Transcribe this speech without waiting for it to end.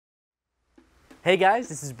Hey guys,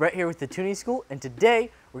 this is Brett here with the Tuning School, and today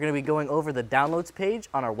we're going to be going over the downloads page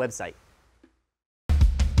on our website.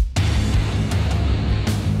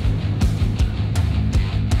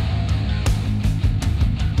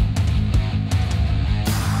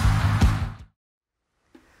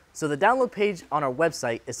 So the download page on our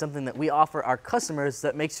website is something that we offer our customers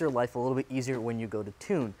that makes your life a little bit easier when you go to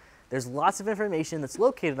tune. There's lots of information that's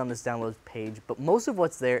located on this downloads page, but most of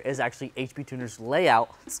what's there is actually HP Tuner's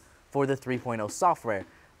layouts for the 3.0 software.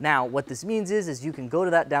 Now, what this means is you can go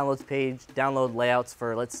to that downloads page, download layouts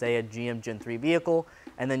for, let's say, a GM Gen 3 vehicle,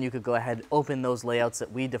 and then you could go ahead and open those layouts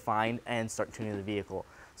that we defined and start tuning the vehicle.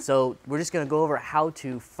 So we're just going to go over how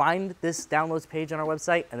to find this downloads page on our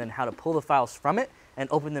website and then how to pull the files from it and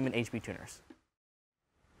open them in HP Tuners.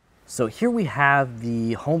 So here we have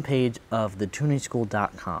the homepage of the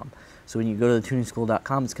tuningschool.com. So when you go to the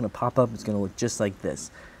tuningschool.com, it's going to pop up, it's going to look just like this.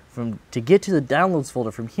 To get to the downloads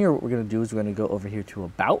folder from here, what we're going to do is we're going to go over here to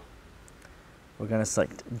About. We're going to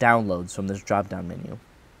select Downloads from this drop-down menu.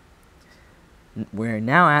 We're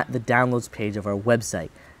now at the downloads page of our website.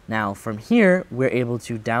 Now from here, we're able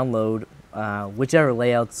to download whichever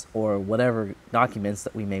layouts or whatever documents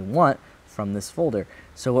that we may want from this folder.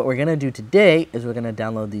 So what we're going to do today is we're going to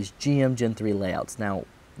download these GM Gen 3 layouts. Now,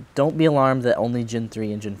 don't be alarmed that only Gen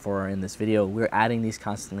 3 and Gen 4 are in this video. We're adding these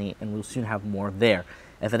constantly, and we'll soon have more there.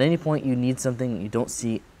 If at any point you need something you don't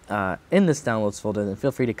see in this downloads folder, then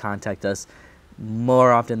feel free to contact us.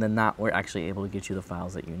 More often than not, we're actually able to get you the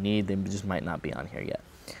files that you need. They just might not be on here yet.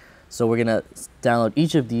 So we're going to download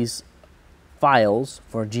each of these files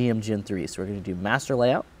for GM Gen 3. So we're going to do master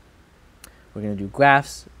layout. We're going to do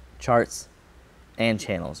graphs, charts, and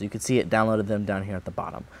channels. You can see it downloaded them down here at the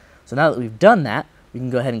bottom. So now that we've done that, we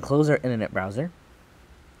can go ahead and close our internet browser.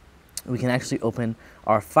 We can actually open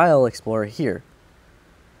our file explorer here.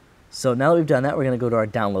 So now that we've done that, we're going to go to our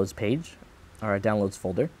downloads page, or our downloads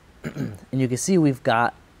folder, and you can see we've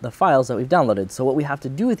got the files that we've downloaded. So what we have to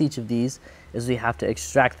do with each of these is we have to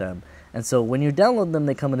extract them. And so when you download them,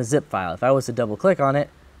 they come in a zip file. If I was to double click on it,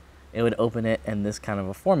 it would open it in this kind of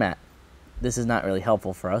a format. This is not really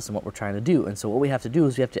helpful for us and what we're trying to do. And so what we have to do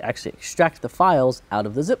is we have to actually extract the files out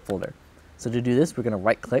of the zip folder. So to do this, we're going to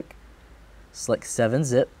right click, select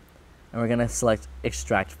 7-zip, and we're going to select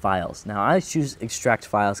extract files. Now I choose extract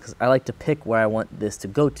files because I like to pick where I want this to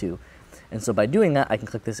go to. And so by doing that, I can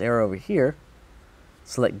click this arrow over here,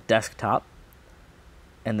 select desktop,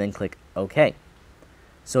 and then click OK.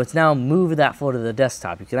 So it's now moved that folder to the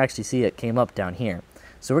desktop. You can actually see it came up down here.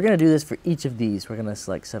 So we're going to do this for each of these. We're going to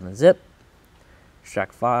select 7-zip,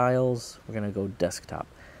 extract files, we're going to go desktop.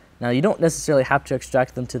 Now you don't necessarily have to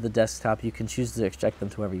extract them to the desktop. You can choose to extract them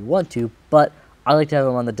to wherever you want to, but I like to have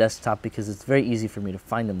them on the desktop because it's very easy for me to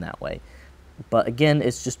find them that way. But again,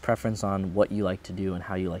 it's just preference on what you like to do and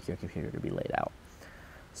how you like your computer to be laid out.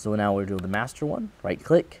 So now we'll do the master one, right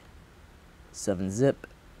click, 7-zip,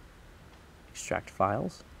 extract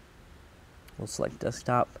files. We'll select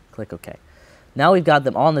desktop, click OK. Now we've got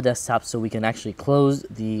them on the desktop, so we can actually close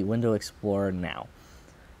the Window Explorer now.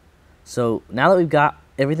 So now that we've got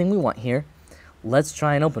everything we want here, let's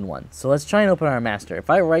try and open one. So let's try and open our master. If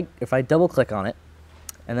I double click on it,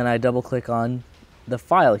 and then I double click on the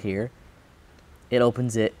file here, it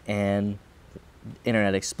opens it in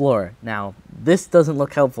Internet Explorer. Now this doesn't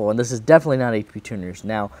look helpful, and this is definitely not HP Tuners.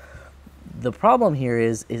 Now the problem here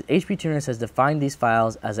is HP Tuners has defined these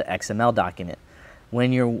files as an XML document.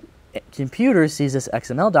 When your computer sees this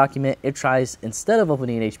XML document, it tries, instead of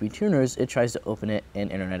opening in HP Tuners, it tries to open it in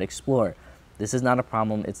Internet Explorer. This is not a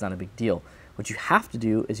problem, it's not a big deal. What you have to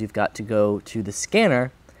do is you've got to go to the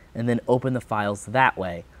scanner and then open the files that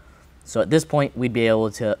way. So at this point, we'd be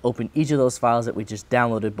able to open each of those files that we just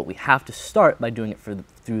downloaded, but we have to start by doing it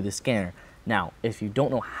through the scanner. Now, if you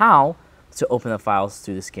don't know how to open the files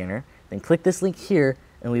through the scanner, then click this link here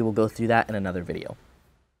and we will go through that in another video.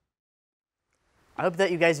 I hope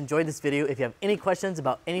that you guys enjoyed this video. If you have any questions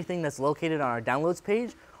about anything that's located on our downloads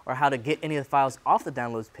page or how to get any of the files off the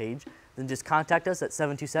downloads page, then just contact us at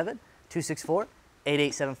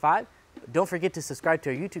 727-264-8875. Don't forget to subscribe to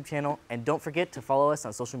our YouTube channel, and don't forget to follow us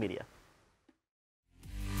on social media.